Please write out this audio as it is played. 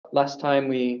last time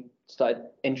we started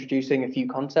introducing a few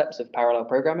concepts of parallel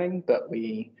programming, but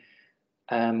we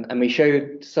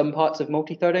showed some parts of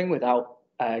multi-threading without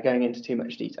going into too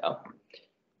much detail.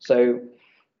 So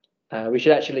we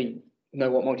should actually know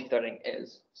what multi-threading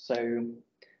is. So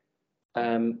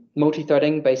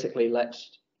multi-threading basically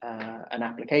lets an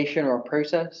application or a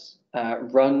process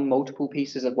run multiple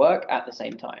pieces of work at the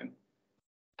same time.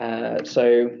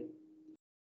 So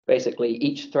basically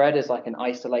each thread is like an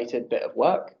isolated bit of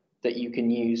work that you can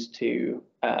use to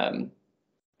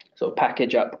sort of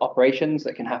package up operations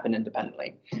that can happen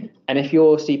independently. And if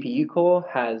your CPU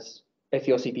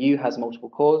has multiple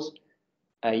cores,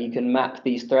 you can map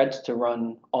these threads to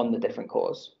run on the different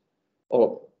cores,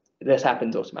 or this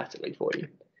happens automatically for you.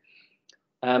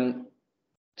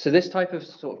 So this type of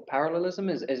sort of parallelism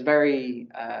is very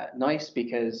nice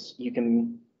because you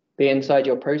can be inside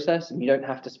your process and you don't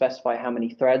have to specify how many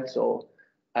threads or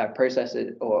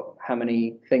processes or how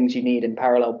many things you need in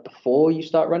parallel before you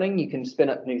start running. You can spin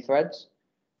up new threads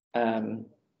sort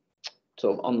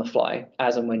of on the fly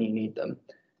as and when you need them.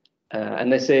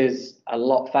 And this is a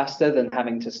lot faster than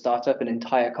having to start up an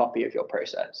entire copy of your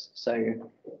process. So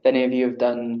if any of you have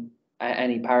done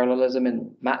any parallelism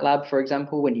in MATLAB, for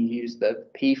example, when you use the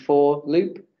P4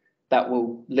 loop, that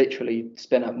will literally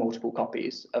spin up multiple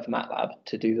copies of MATLAB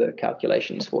to do the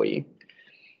calculations for you.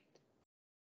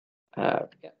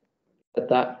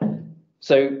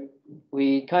 So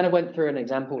we kind of went through an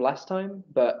example last time,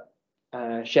 but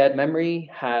shared memory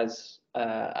has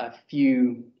a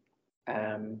few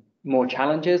more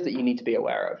challenges that you need to be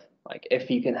aware of. Like if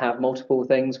you can have multiple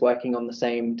things working on the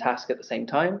same task at the same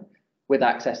time with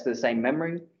access to the same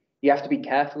memory, you have to be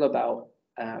careful about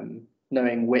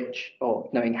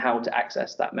knowing how to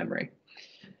access that memory.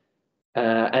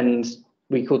 And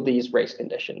we called these race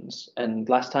conditions. And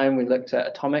last time we looked at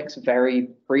atomics very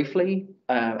briefly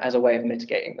as a way of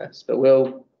mitigating this, but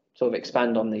we'll sort of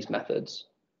expand on these methods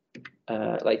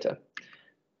later.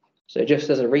 So just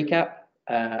as a recap,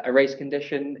 a race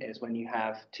condition is when you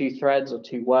have two threads or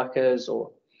two workers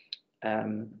or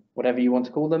whatever you want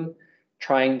to call them,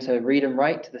 trying to read and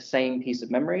write to the same piece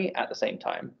of memory at the same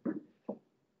time.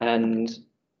 And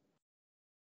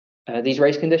these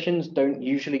race conditions don't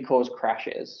usually cause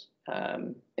crashes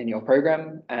in your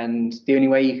program. And the only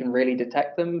way you can really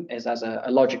detect them is as a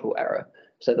logical error.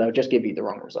 So they'll just give you the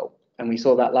wrong result. And we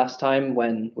saw that last time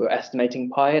when we were estimating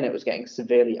pi and it was getting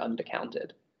severely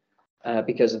undercounted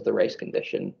because of the race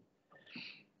condition.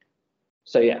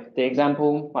 So yeah, the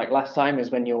example like last time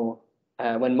is when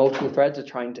when multiple threads are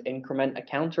trying to increment a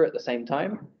counter at the same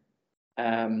time.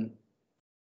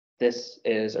 This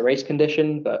is a race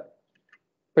condition, but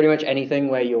pretty much anything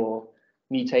where you're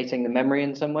mutating the memory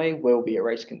in some way will be a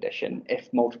race condition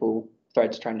if multiple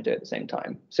threads are trying to do it at the same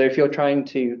time. So if you're trying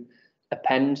to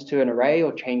append to an array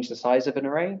or change the size of an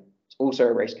array, it's also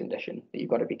a race condition that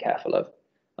you've got to be careful of.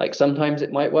 Like sometimes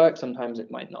it might work, sometimes it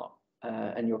might not.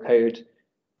 And your code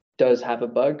does have a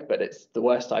bug, but it's the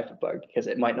worst type of bug because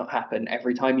it might not happen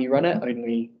every time you run it,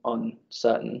 only on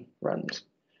certain runs.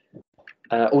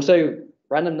 Also,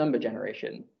 random number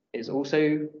generation is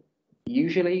also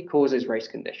usually causes race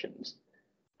conditions,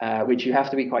 which you have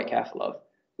to be quite careful of.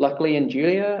 Luckily in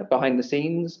Julia, behind the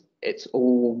scenes, it's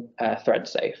all thread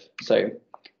safe. So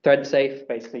thread safe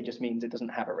basically just means it doesn't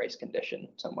have a race condition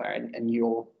somewhere, and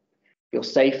you're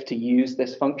safe to use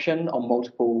this function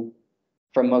on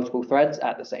from multiple threads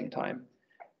at the same time.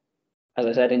 As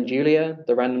I said, in Julia,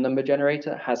 the random number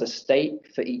generator has a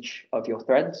state for each of your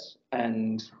threads,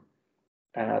 and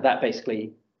that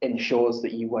basically ensures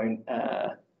that you won't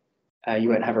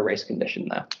have a race condition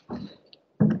there.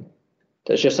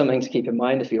 So it's just something to keep in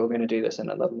mind if you're going to do this in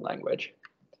another language.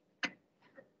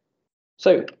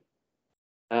 So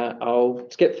I'll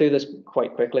skip through this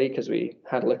quite quickly because we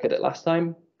had a look at it last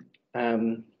time.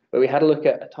 But we had a look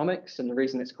at atomics, and the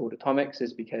reason it's called atomics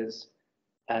is because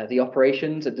the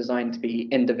operations are designed to be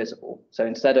indivisible. So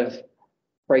instead of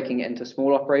breaking it into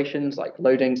small operations like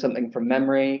loading something from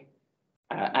memory,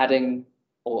 adding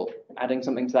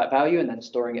something to that value and then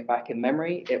storing it back in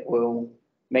memory, it will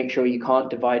make sure you can't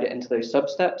divide it into those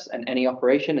substeps, and any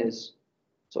operation is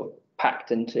sort of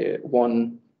packed into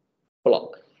one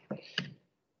block.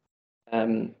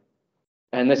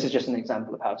 And this is just an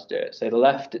example of how to do it. So the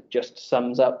left, it just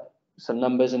sums up some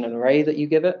numbers in an array that you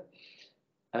give it.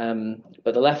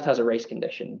 But the left has a race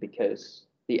condition because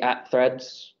the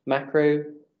 @threads macro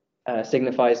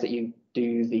signifies that you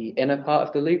do the inner part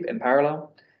of the loop in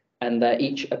parallel, and they're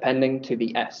each appending to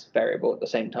the s variable at the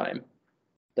same time.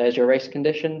 There's your race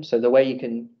condition. So the way you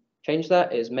can change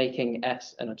that is making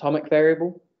s an atomic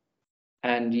variable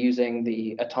and using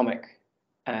the atomic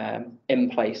in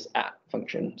place @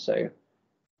 function. So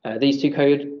these two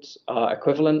codes are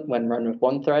equivalent when run with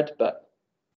one thread, but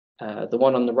the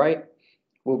one on the right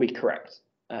will be correct.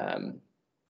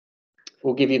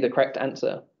 Will give you the correct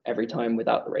answer every time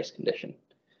without the race condition.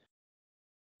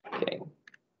 Okay.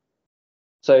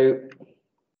 So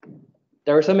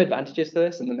there are some advantages to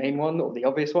this, and the main one, or the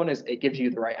obvious one, is it gives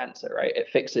you the right answer, right? It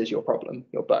fixes your problem,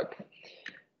 your bug.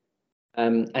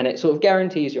 And it sort of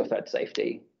guarantees your thread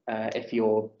safety if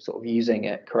you're sort of using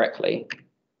it correctly.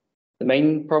 The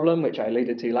main problem, which I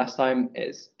alluded to last time,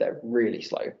 is they're really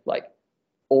slow, like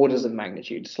orders of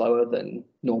magnitude slower than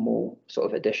normal sort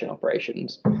of addition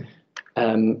operations.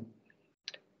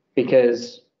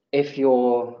 Because if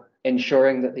you're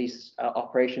ensuring that these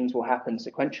operations will happen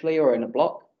sequentially or in a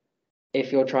block, if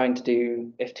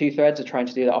two threads are trying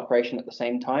to do that operation at the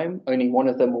same time, only one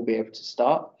of them will be able to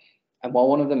start. And while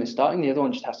one of them is starting, the other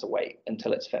one just has to wait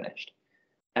until it's finished.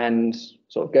 And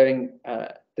sort of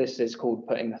this is called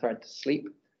putting the thread to sleep.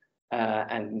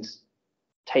 And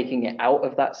taking it out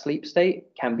of that sleep state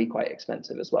can be quite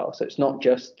expensive as well. So it's not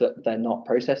just that they're not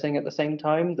processing at the same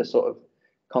time, the sort of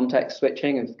context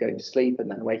switching of going to sleep and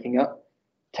then waking up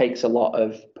takes a lot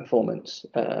of performance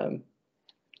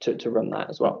to run that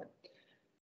as well.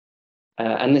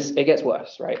 And it gets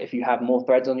worse, right? If you have more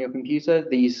threads on your computer,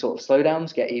 these sort of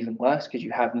slowdowns get even worse because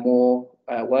you have more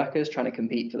workers trying to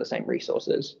compete for the same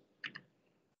resources.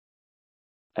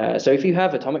 So if you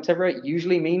have atomics everywhere, it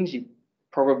usually means you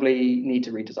probably need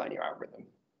to redesign your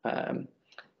algorithm.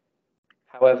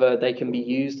 However, they can be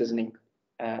used as an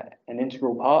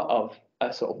integral part of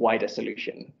a sort of wider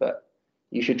solution, but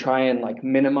you should try and like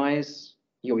minimize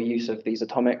your use of these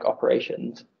atomic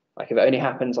operations. Like if it only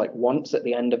happens like once at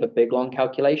the end of a big long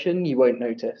calculation, you won't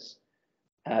notice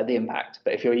the impact.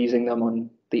 But if you're using them on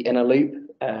the inner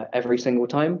loop every single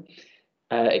time,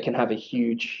 it can have a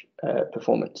huge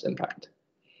performance impact.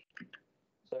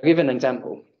 So I'll give an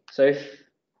example. So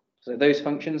those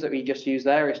functions that we just used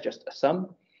there is just a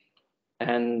sum.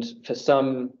 And for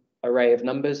some array of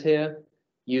numbers here,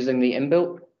 using the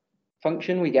inbuilt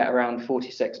function, we get around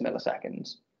 46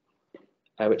 milliseconds,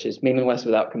 which is meaningless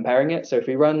without comparing it. So if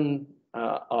we run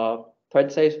our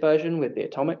thread saves version with the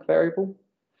atomic variable,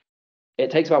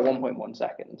 it takes about 1.1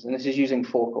 seconds. And this is using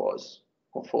 4 cores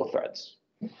or 4 threads.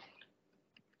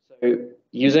 So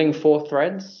using 4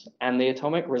 threads and the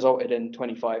atomic resulted in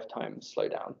 25 times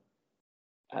slowdown.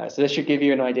 So this should give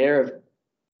you an idea of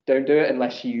don't do it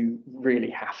unless you really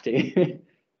have to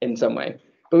in some way.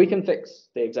 But we can fix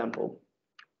the example.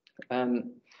 So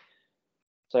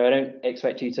I don't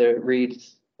expect you to read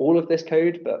all of this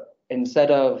code, but instead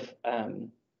of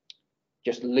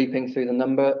just looping through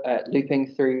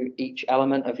looping through each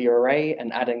element of your array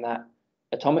and adding that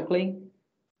atomically,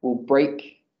 we'll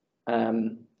break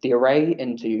the array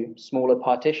into smaller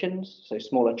partitions, so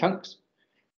smaller chunks.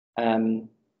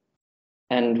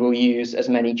 And we'll use as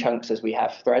many chunks as we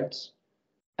have threads,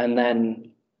 and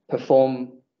then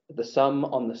perform the sum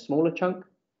on the smaller chunk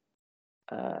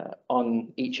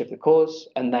on each of the cores,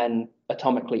 and then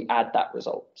atomically add that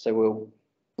result. So we'll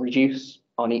reduce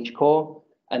on each core,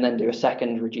 and then do a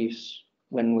second reduce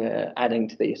when we're adding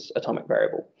to this atomic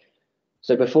variable.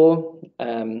 So before,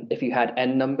 if you had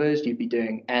n numbers, you'd be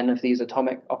doing n of these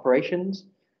atomic operations,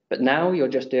 but now you're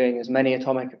just doing as many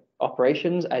atomic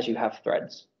operations as you have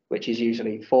threads, which is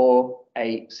usually 4,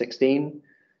 8, 16.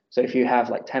 So if you have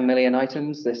like 10 million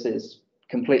items, this is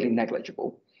completely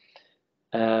negligible.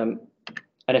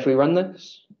 And if we run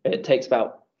this, it takes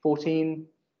about 14,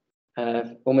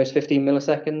 almost 15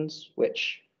 milliseconds,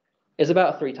 which is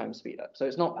about a 3 times speed up. So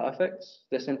it's not perfect,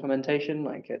 this implementation,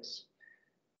 like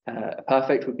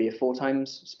perfect would be a 4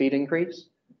 times speed increase,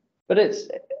 but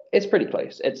it's pretty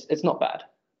close. It's not bad.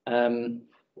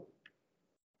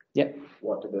 Yeah.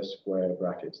 What do the square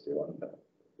brackets do on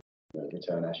the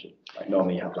return hash? Like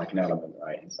normally you have like an element,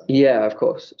 right? Yeah, of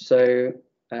course. So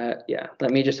yeah,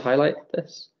 let me just highlight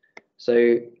this. So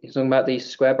you're talking about these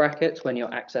square brackets when you're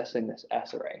accessing this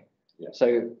S array. Yeah.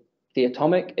 So the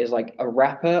atomic is like a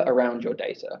wrapper around your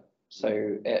data. So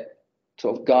it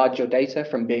sort of guards your data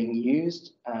from being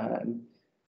used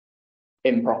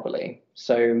improperly.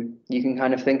 So you can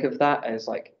kind of think of that as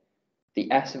like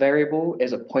the S variable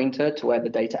is a pointer to where the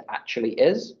data actually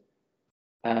is.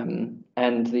 And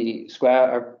the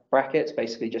square brackets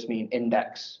basically just mean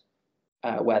index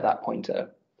where that pointer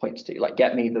points to, like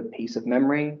get me the piece of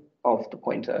memory of the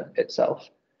pointer itself.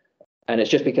 And it's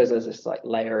just because there's this like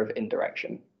layer of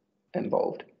indirection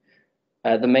involved.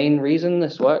 The main reason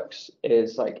this works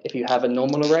is like if you have a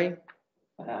normal array,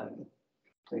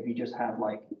 so if you just have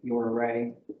like your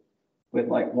array with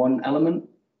like one element,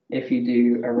 if you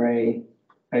do array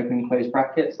open close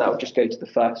brackets, that will just go to the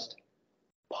first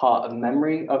part of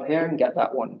memory of here and get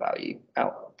that one value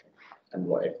out. And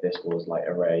what if this was like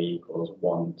array equals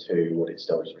 1, 2, would it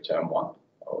still just return 1?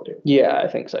 Or would it... Yeah,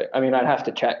 I think so. I mean, I'd have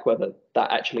to check whether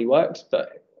that actually works,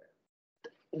 but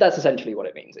that's essentially what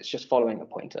it means. It's just following a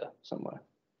pointer somewhere.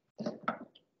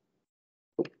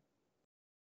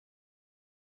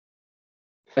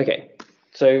 Okay,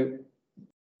 so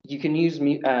you can use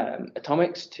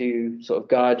atomics to sort of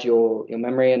guard your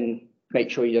memory and make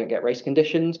sure you don't get race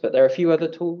conditions, but there are a few other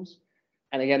tools.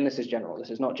 And again, this is general. This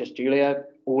is not just Julia.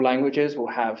 All languages will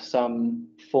have some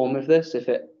form of this if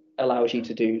it allows you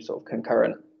to do sort of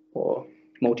concurrent or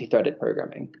multi-threaded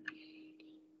programming.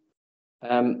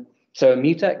 So a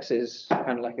mutex is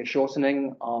kind of like a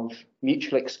shortening of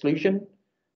mutual exclusion.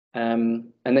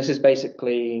 And this is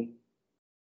basically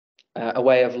a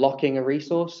way of locking a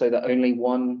resource so that only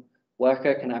one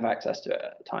worker can have access to it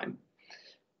at a time.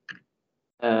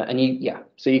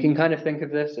 So you can kind of think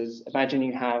of this as, imagine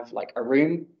you have like a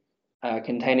room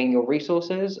containing your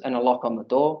resources and a lock on the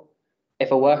door.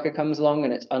 If a worker comes along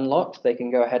and it's unlocked, they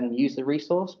can go ahead and use the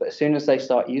resource, but as soon as they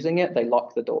start using it, they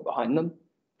lock the door behind them.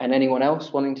 And anyone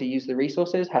else wanting to use the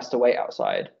resources has to wait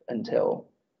outside until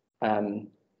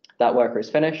that worker is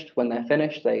finished. When they're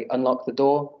finished, they unlock the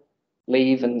door,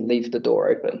 leave the door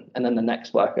open, and then the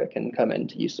next worker can come in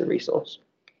to use the resource.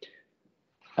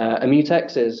 A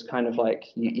mutex is kind of like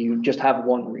you just have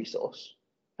one resource.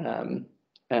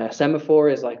 Semaphore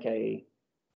is like a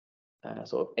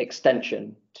sort of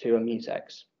extension to a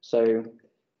mutex. So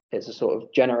it's a sort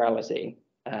of generality.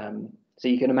 So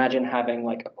you can imagine having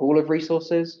like a pool of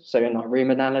resources. So in our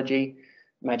room analogy,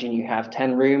 imagine you have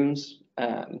 10 rooms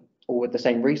all with the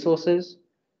same resources,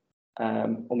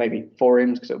 or maybe 4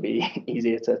 rooms because it'll be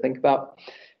easier to think about.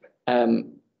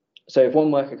 So if one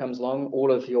worker comes along,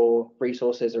 all of your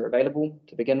resources are available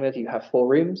to begin with. You have 4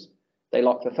 rooms. They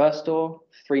lock the first door.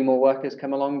 3 more workers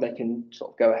come along. They can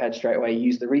sort of go ahead straight away,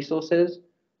 use the resources.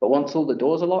 But once all the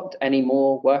doors are locked, any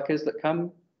more workers that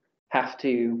come have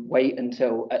to wait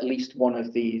until at least one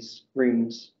of these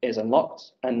rooms is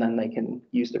unlocked, and then they can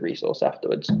use the resource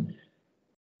afterwards.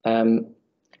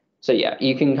 So yeah,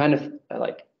 you can kind of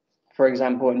like, for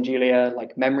example, in Julia,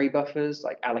 like memory buffers,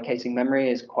 like allocating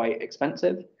memory is quite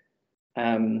expensive.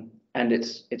 And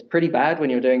it's pretty bad when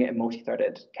you're doing it in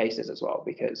multi-threaded cases as well,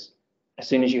 because as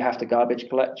soon as you have to garbage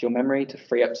collect your memory to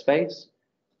free up space,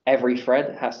 every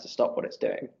thread has to stop what it's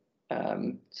doing.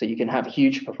 So you can have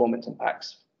huge performance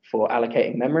impacts for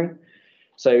allocating memory.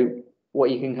 So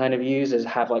what you can kind of use is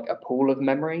have like a pool of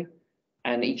memory,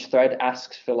 and each thread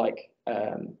asks for like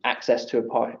access to a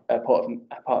part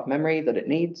of memory that it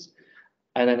needs.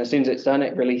 And then as soon as it's done,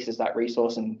 it releases that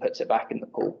resource and puts it back in the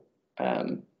pool.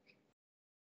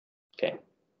 Okay,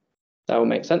 that will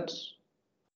make sense.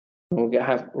 We'll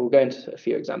go into a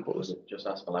few examples. Does it just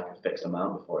ask for like a fixed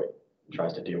amount before it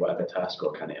tries to do whatever task,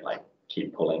 or can it like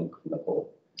keep pulling from the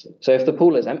pool? So if the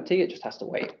pool is empty, it just has to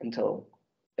wait until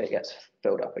it gets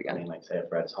filled up I again. mean, like say a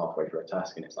thread's halfway through a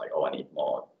task and it's like, oh, I need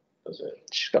more. Does it?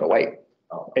 It's just got to wait.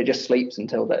 Oh. It just sleeps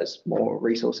until there's more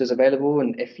resources available.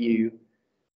 And if you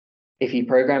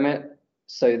program it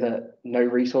so that no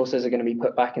resources are going to be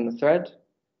put back in the thread,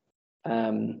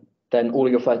 then all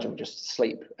of your threads will just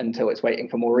sleep until it's waiting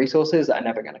for more resources that are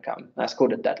never going to come. That's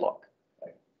called a deadlock,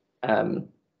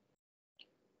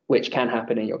 which can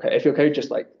happen in your code. If your code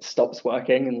just like stops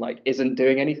working and like isn't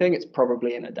doing anything, it's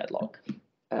probably in a deadlock.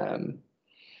 To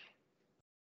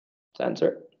answer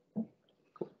it.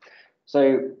 Cool.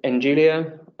 So in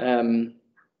Julia,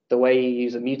 the way you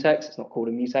use a mutex, it's not called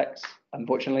a mutex,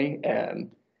 unfortunately.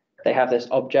 They have this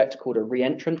object called a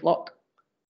reentrant lock.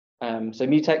 So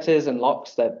mutexes and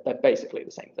locks, they're basically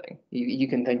the same thing. You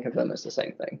can think of them as the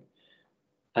same thing.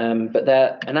 But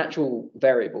they're an actual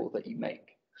variable that you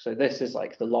make. So this is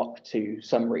like the lock to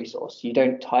some resource. You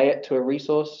don't tie it to a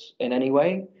resource in any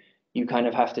way. You kind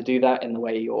of have to do that in the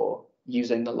way you're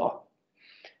using the lock.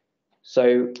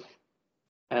 So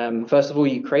first of all,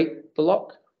 you create the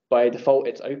lock. By default,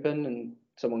 it's open and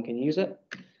someone can use it.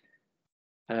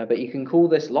 But you can call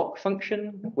this lock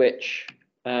function, which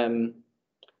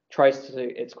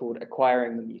it's called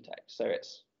acquiring the mutex. So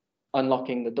it's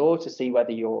unlocking the door to see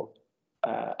whether you're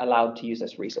allowed to use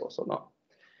this resource or not.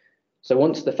 So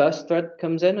once the first thread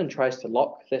comes in and tries to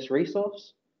lock this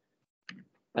resource,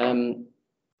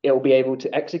 it will be able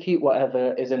to execute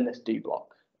whatever is in this do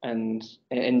block. And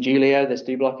in Julia, this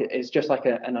do block is just like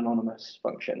an anonymous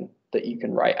function that you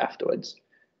can write afterwards.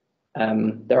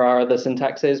 There are other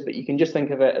syntaxes, but you can just think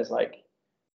of it as like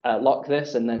lock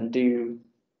this and then do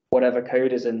whatever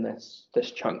code is in this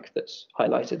chunk that's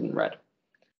highlighted in red.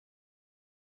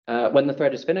 When the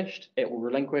thread is finished, it will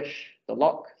relinquish the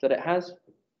lock that it has.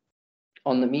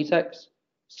 on the mutex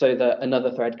so that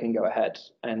another thread can go ahead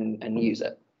and use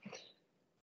it.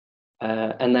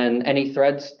 And then any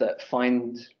threads that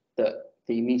find that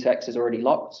the mutex is already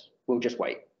locked will just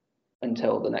wait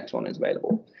until the next one is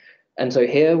available. And so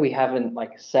here we haven't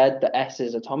like said that S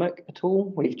is atomic at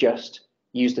all. We've just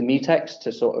used the mutex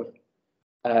to sort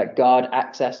of guard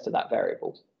access to that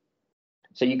variable.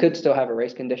 So you could still have a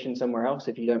race condition somewhere else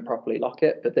if you don't properly lock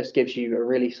it, but this gives you a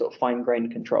really sort of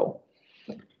fine-grained control.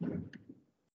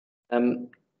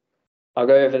 I'll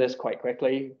go over this quite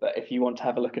quickly, but if you want to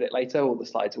have a look at it later, all the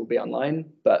slides will be online.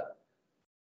 But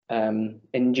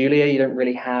in Julia, you don't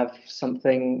really have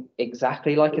something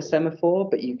exactly like a semaphore,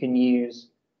 but you can use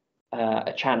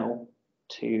a channel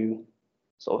to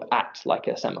sort of act like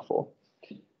a semaphore.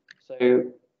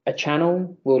 So a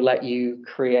channel will let you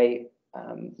create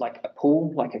like a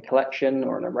pool, like a collection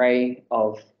or an array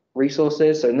of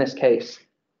resources. So in this case,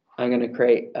 I'm going to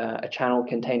create a channel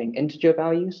containing integer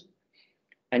values.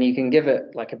 And you can give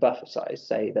it like a buffer size.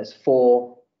 Say there's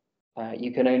 4,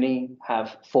 you can only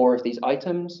have 4 of these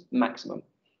items maximum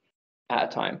at a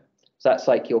time. So that's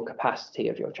like your capacity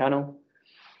of your channel.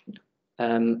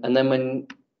 And then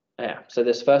so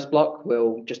this first block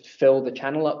will just fill the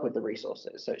channel up with the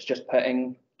resources. So it's just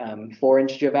putting 4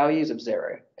 integer values of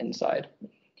 0 inside.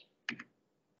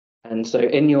 And so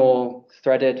in your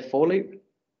threaded for loop,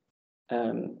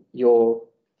 your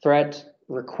thread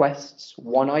requests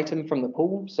 1 item from the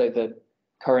pool, so the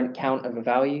current count of a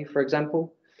value, for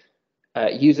example,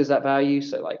 uses that value,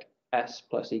 so like s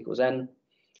plus equals n,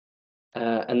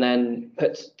 and then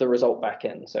puts the result back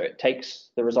in. So it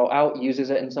takes the result out, uses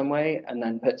it in some way, and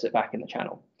then puts it back in the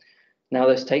channel. Now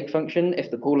this take function,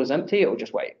 if the pool is empty, it will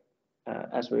just wait,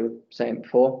 as we were saying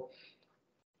before.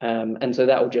 And so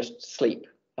that will just sleep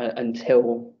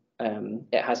until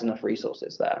it has enough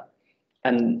resources there.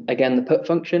 And again, the put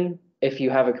function, if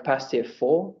you have a capacity of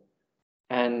 4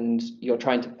 and you're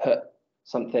trying to put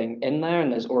something in there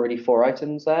and there's already 4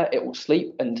 items there, it will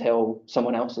sleep until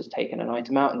someone else has taken an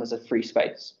item out and there's a free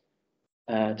space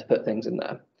to put things in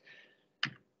there.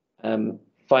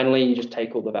 Finally, you just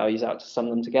take all the values out to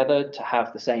sum them together to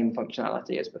have the same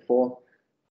functionality as before.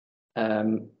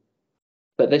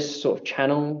 But this sort of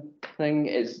channel thing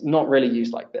is not really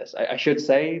used like this. I should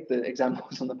say the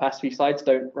examples on the past few slides,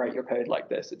 don't write your code like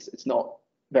this. It's not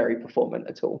very performant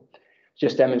at all.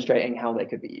 Just demonstrating how they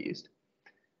could be used.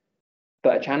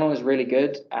 But a channel is really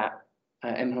good at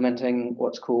implementing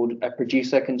what's called a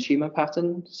producer-consumer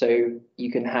pattern. So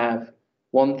you can have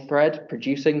one thread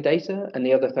producing data and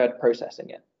the other thread processing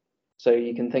it. So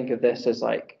you can think of this as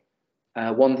like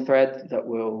one thread that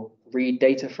will read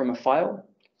data from a file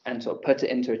and sort of put it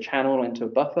into a channel, into a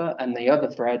buffer, and the other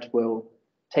thread will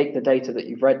take the data that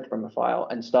you've read from a file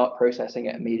and start processing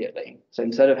it immediately. So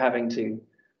instead of having to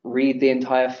read the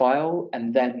entire file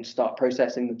and then start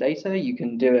processing the data, you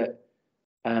can do it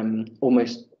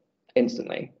almost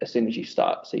instantly as soon as you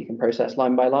start. So you can process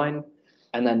line by line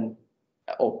and then,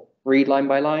 or read line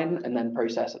by line and then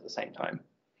process at the same time.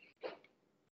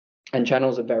 And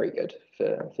channels are very good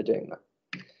for doing that.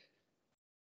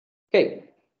 Okay,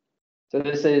 so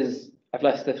this is, I've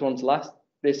left this one to last.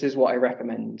 This is what I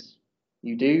recommend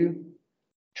you do.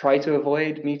 Try to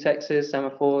avoid mutexes,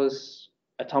 semaphores,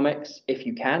 atomics if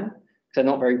you can, because they're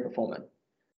not very performant.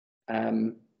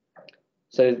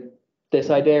 So this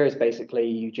idea is basically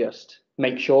you just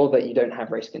make sure that you don't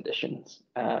have race conditions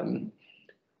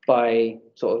by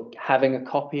sort of having a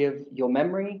copy of your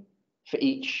memory for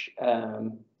each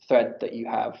thread that you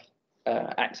have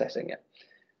accessing it.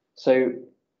 So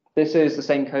this is the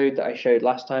same code that I showed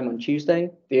last time on Tuesday.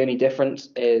 The only difference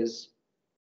is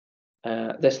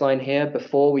this line here.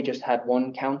 Before we just had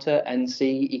one counter nc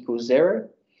equals 0.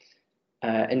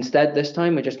 Instead, this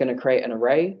time we're just going to create an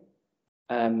array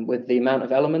with the amount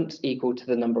of elements equal to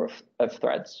the number of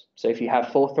threads. So if you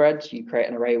have 4 threads, you create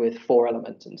an array with 4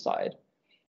 elements inside.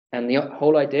 And the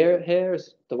whole idea here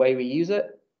is the way we use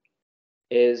it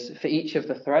is for each of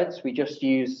the threads, we just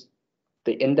use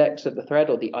the index of the thread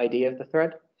or the ID of the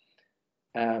thread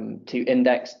to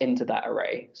index into that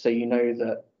array. So you know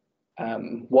that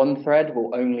one thread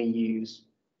will only use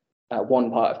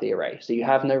one part of the array. So you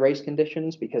have no race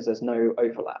conditions because there's no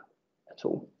overlap at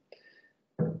all.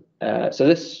 So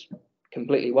this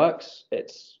completely works.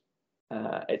 It's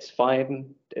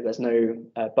fine. There's no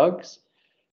bugs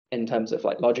in terms of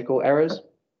like logical errors.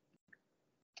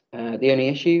 The only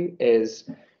issue is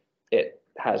it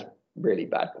has really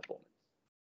bad performance.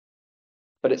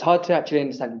 But it's hard to actually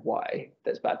understand why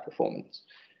there's bad performance.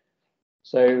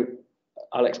 So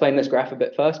I'll explain this graph a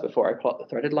bit first before I plot the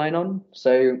threaded line on.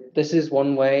 So this is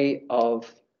one way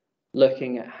of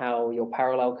looking at how your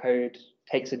parallel code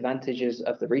takes advantages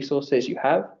of the resources you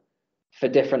have for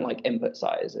different like input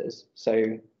sizes.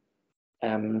 So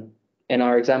in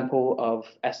our example of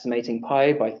estimating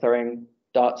pi by throwing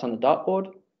darts on a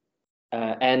dartboard,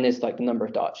 n is like the number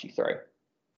of darts you throw.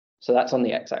 So that's on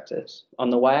the x-axis. On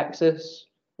the y-axis,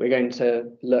 we're going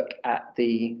to look at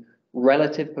the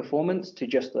relative performance to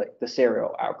just like the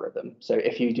serial algorithm. So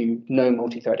if you do no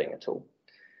multi-threading at all.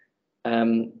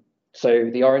 So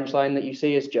the orange line that you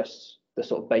see is just the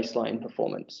sort of baseline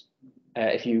performance.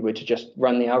 If you were to just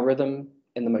run the algorithm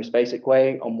in the most basic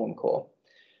way on one core.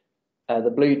 The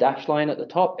blue dashed line at the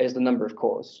top is the number of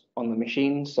cores on the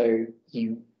machine. So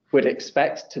you would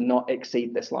expect to not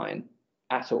exceed this line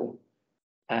at all.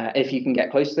 If you can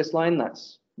get close to this line,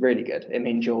 that's really good. It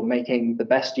means you're making the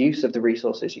best use of the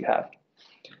resources you have.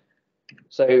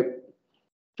 So if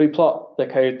we plot the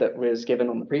code that was given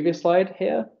on the previous slide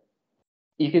here,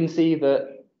 you can see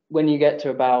that when you get to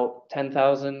about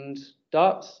 10,000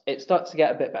 darts, it starts to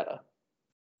get a bit better,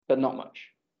 but not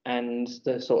much. And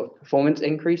the sort of performance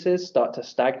increases start to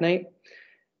stagnate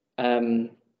sort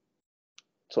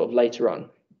of later on.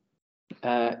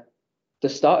 The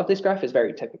start of this graph is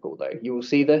very typical though. You will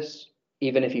see this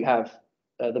even if you have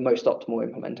the most optimal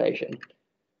implementation.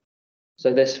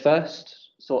 So this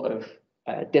first sort of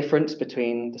difference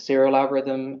between the serial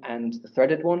algorithm and the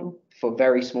threaded one for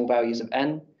very small values of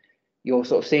n, you're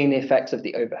sort of seeing the effects of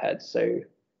the overhead. So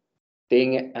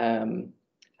being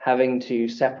having to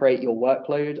separate your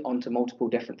workload onto multiple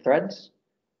different threads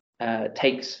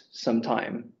takes some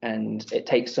time, and it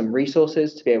takes some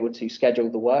resources to be able to schedule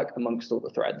the work amongst all the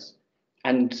threads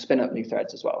and spin up new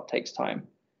threads as well. It takes time.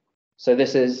 So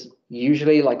this is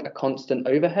usually like a constant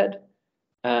overhead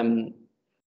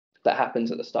that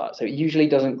happens at the start. So it usually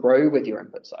doesn't grow with your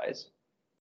input size,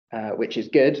 which is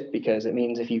good because it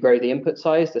means if you grow the input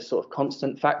size, this sort of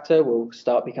constant factor will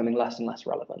start becoming less and less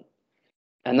relevant.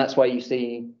 And that's why you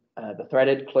see the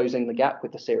threaded closing the gap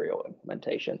with the serial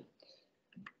implementation.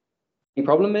 The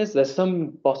problem is there's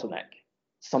some bottleneck.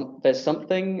 There's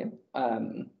something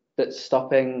that's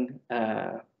stopping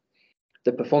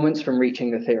the performance from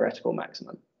reaching the theoretical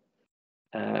maximum.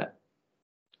 And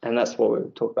that's what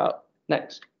we'll talk about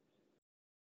next.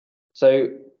 So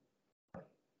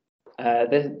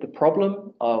the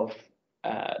problem of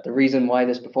the reason why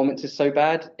this performance is so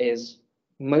bad is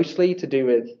mostly to do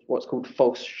with what's called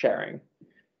false sharing.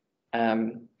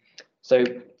 So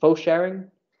false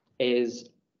sharing is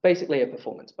basically a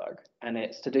performance bug, and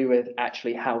it's to do with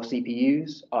actually how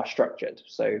CPUs are structured.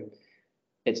 So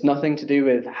it's nothing to do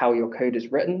with how your code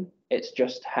is written, it's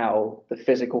just how the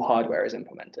physical hardware is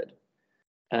implemented.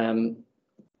 And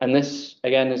this,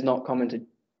 again, is not common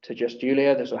to just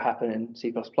Julia. This will happen in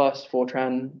C++,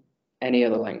 Fortran, any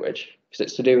other language, because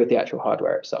it's to do with the actual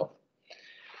hardware itself.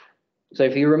 So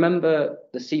if you remember,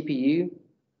 the CPU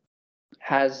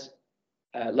has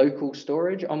local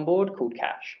storage on board called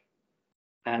cache.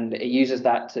 And it uses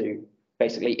that to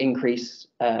basically increase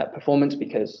performance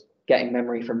because getting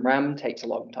memory from RAM takes a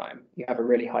long time. You have a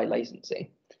really high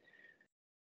latency.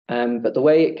 But the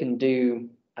way it can do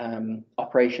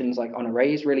operations like on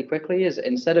arrays really quickly is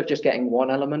instead of just getting one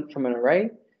element from an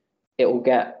array, it will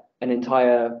get an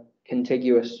entire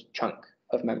contiguous chunk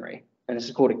of memory. And this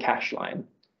is called a cache line.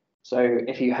 So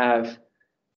if you have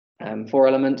 4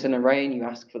 elements in an array and you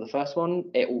ask for the first one,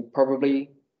 it will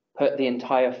probably put the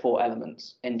entire 4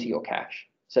 elements into your cache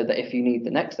so that if you need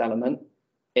the next element,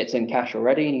 it's in cache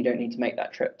already and you don't need to make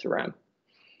that trip to RAM.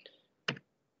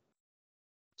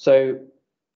 So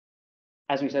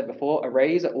as we said before,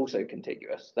 arrays are also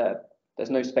contiguous. There's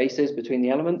no spaces between the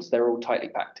elements. They're all tightly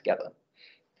packed together.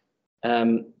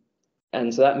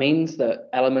 And so that means that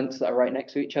elements that are right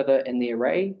next to each other in the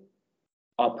array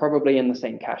are probably in the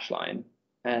same cache line.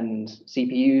 And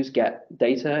CPUs get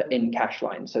data in cache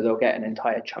lines, so they'll get an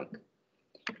entire chunk.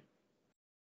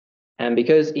 And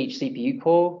because each CPU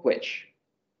core, which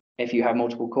if you have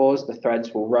multiple cores, the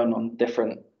threads will run on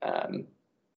different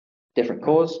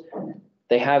cores,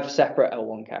 they have separate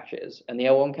L1 caches. And the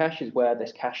L1 cache is where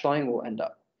this cache line will end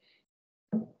up.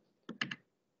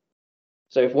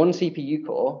 So if one CPU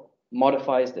core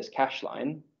modifies this cache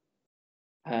line,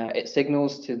 it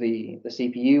signals to the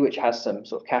CPU, which has some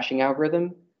sort of caching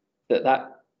algorithm,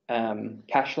 that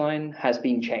cache line has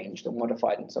been changed or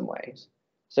modified in some ways.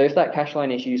 So if that cache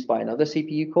line is used by another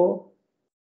CPU core,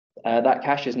 that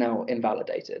cache is now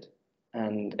invalidated.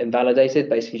 And invalidated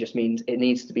basically just means it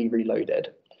needs to be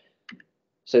reloaded.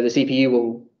 So the CPU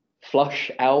will flush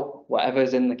out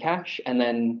whatever's in the cache and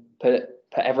then put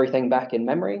everything back in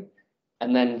memory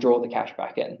and then draw the cache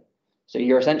back in. So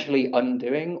you're essentially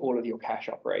undoing all of your cache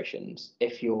operations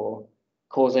if you're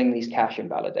causing these cache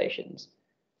invalidations.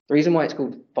 The reason why it's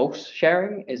called false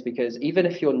sharing is because even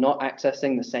if you're not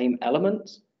accessing the same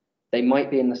elements, they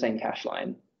might be in the same cache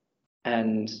line.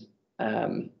 And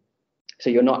so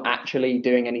you're not actually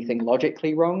doing anything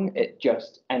logically wrong. It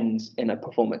just ends in a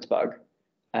performance bug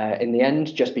in the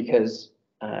end, just because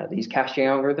these caching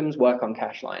algorithms work on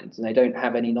cache lines and they don't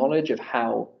have any knowledge of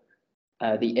how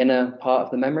the inner part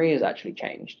of the memory is actually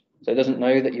changed. So it doesn't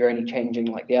know that you're only changing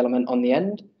like the element on the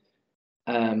end.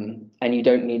 And you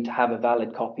don't need to have a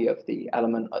valid copy of the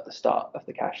element at the start of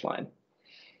the cache line.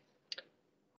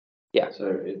 Yeah.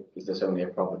 So is this only a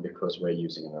problem because we're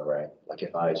using an array? Like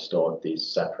if I stored these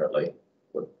separately,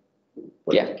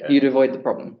 yeah, you'd avoid the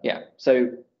problem. Yeah.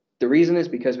 So the reason is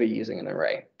because we're using an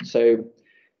array. So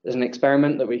there's an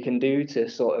experiment that we can do to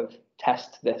sort of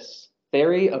test this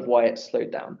theory of why it's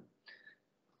slowed down.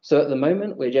 So at the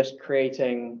moment, we're just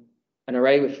creating an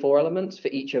array with 4 elements for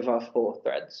each of our 4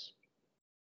 threads.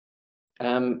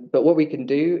 But what we can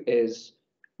do is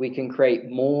we can create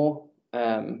more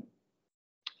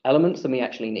elements than we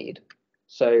actually need.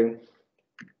 So,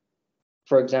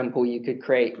 for example, you could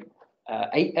create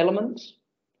 8 elements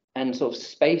and sort of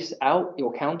space out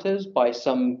your counters by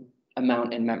some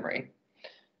amount in memory.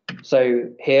 So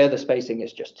here the spacing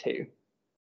is just 2.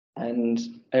 And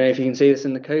I don't know if you can see this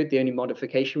in the code, the only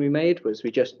modification we made was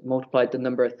we just multiplied the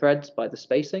number of threads by the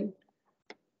spacing.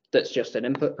 That's just an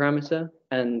input parameter.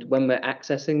 And when we're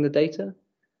accessing the data,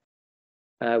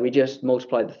 we just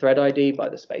multiply the thread ID by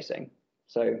the spacing.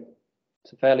 So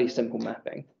it's a fairly simple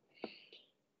mapping.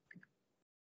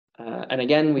 And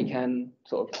again, we can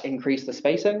sort of increase the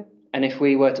spacing. And if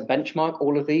we were to benchmark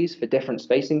all of these for different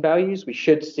spacing values, we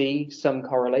should see some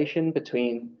correlation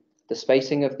between the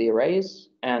spacing of the arrays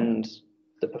and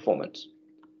the performance.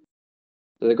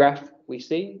 So the graph we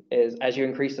see is as you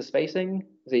increase the spacing,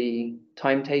 the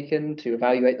time taken to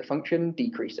evaluate the function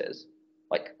decreases,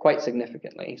 like quite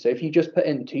significantly. So if you just put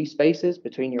in 2 spaces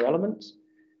between your elements,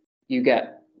 you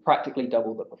get practically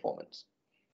double the performance.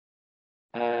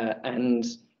 And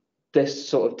this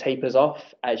sort of tapers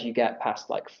off as you get past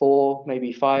like 4,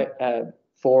 maybe 5,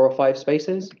 4 or 5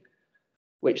 spaces,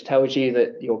 which tells you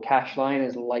that your cache line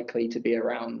is likely to be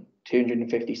around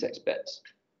 256 bits.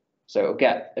 So it'll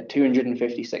get a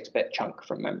 256-bit chunk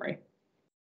from memory.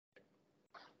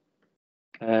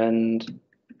 And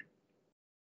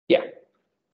yeah,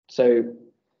 so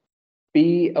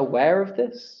be aware of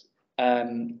this.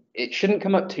 It shouldn't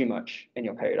come up too much in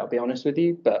your code, I'll be honest with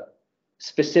you, but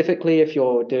specifically if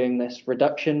you're doing this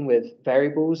reduction with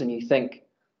variables and you think,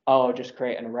 oh, I'll just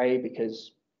create an array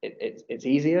because it's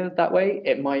easier that way,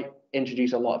 it might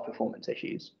introduce a lot of performance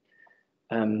issues.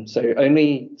 So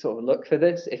only sort of look for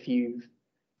this if you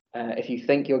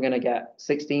think you're going to get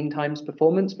 16 times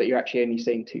performance, but you're actually only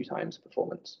seeing 2 times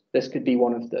performance. This could be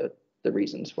one of the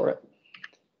reasons for it.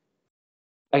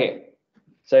 Okay,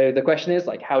 so the question is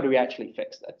like, how do we actually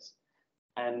fix this?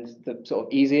 And the sort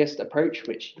of easiest approach,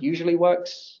 which usually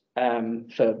works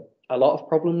for a lot of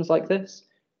problems like this,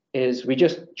 is we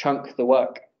just chunk the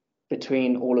work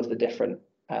between all of the different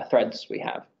threads we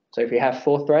have. So if we have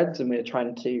 4 threads and we're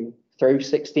trying to throw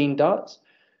 16 darts,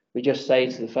 we just say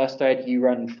to the first thread, you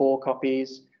run 4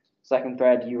 copies, second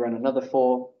thread, you run another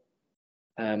 4,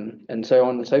 and so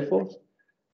on and so forth.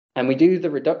 And we do the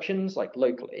reductions like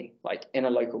locally, like in a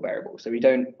local variable. So we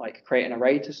don't like create an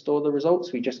array to store the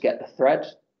results. We just get the thread.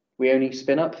 We only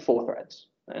spin up 4 threads,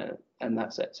 and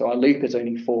that's it. So our loop is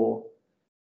only 4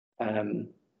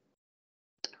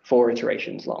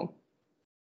 iterations long.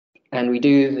 And we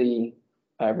do the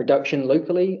reduction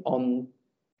locally on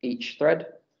each thread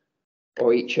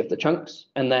or each of the chunks.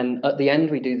 And then at the end,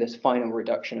 we do this final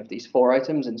reduction of these 4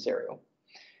 items in serial.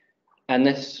 And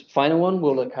this final one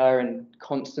will occur in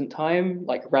constant time,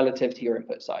 like relative to your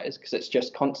input size, because it's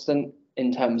just constant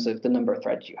in terms of the number of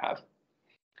threads you have.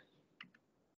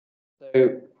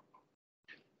 So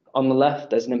on the left,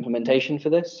 there's an implementation for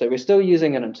this. So we're still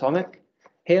using an atomic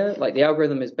here, like the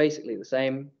algorithm is basically the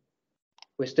same.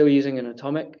 We're still using an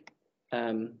atomic.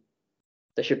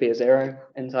 There should be a 0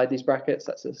 inside these brackets.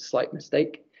 That's a slight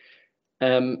mistake.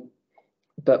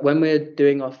 But when we're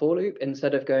doing our for loop,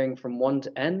 instead of going from 1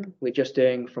 to n, we're just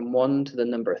doing from 1 to the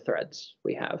number of threads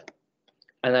we have.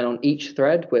 And then on each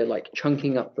thread, we're like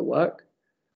chunking up the work.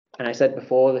 And I said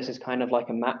before, this is kind of like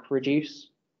a map reduce.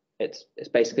 It's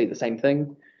basically the same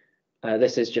thing.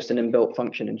 This is just an inbuilt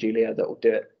function in Julia that will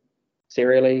do it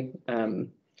serially.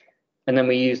 And then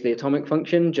we use the atomic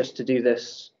function just to do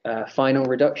this final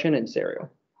reduction in serial.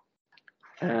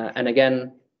 And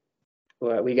again,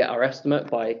 we get our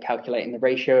estimate by calculating the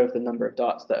ratio of the number of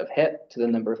darts that have hit to the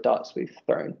number of darts we've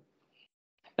thrown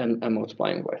and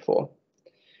multiplying by 4.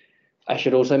 I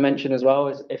should also mention as well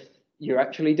is if you're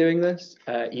actually doing this,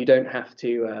 you don't have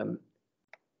to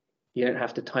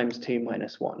times 2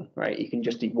 minus 1, right? You can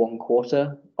just do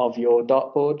 1/4 of your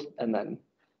dartboard and then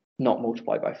not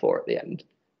multiply by 4 at the end.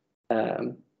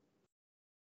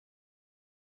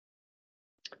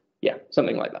 Yeah,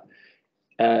 something like that.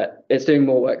 It's doing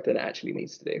more work than it actually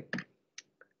needs to do.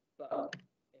 But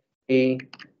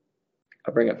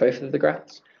I'll bring up both of the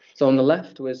graphs. So on the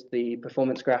left was the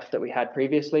performance graph that we had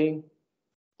previously.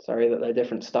 Sorry that they're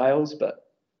different styles, but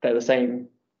they're the same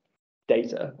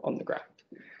data on the graph.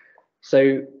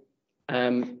 So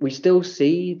we still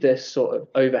see this sort of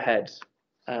overhead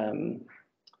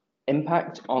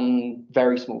impact on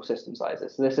very small system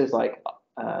sizes. So this is like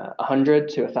 100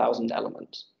 to 1,000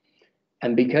 elements.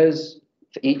 And because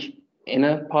for each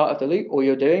inner part of the loop, all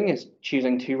you're doing is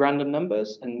choosing 2 random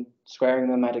numbers and squaring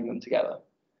them, adding them together.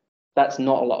 That's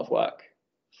not a lot of work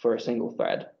for a single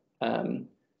thread.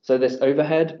 So this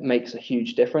overhead makes a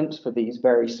huge difference for these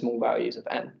very small values of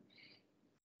n.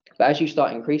 But as you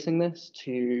start increasing this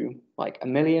to like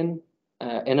 1 million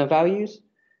inner values,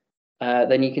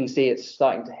 then you can see it's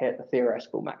starting to hit the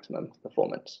theoretical maximum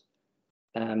performance.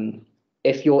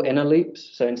 If your inner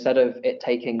loops, so instead of it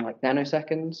taking like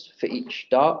nanoseconds for each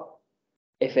dart,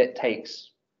 if it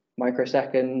takes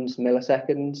microseconds,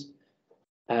 milliseconds,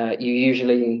 you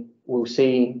usually will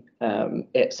see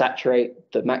it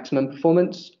saturate the maximum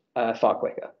performance far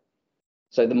quicker.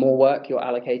 So the more work you're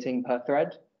allocating per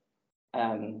thread,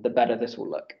 the better this will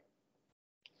look.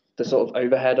 The sort of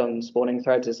overhead on spawning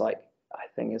threads is like, I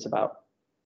think it's about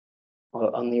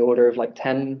on the order of like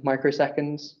 10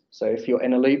 microseconds. So if your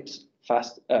inner loops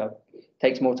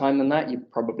takes more time than that, you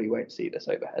probably won't see this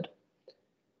overhead.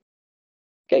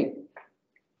 Okay,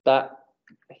 that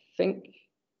I think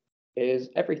is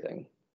everything.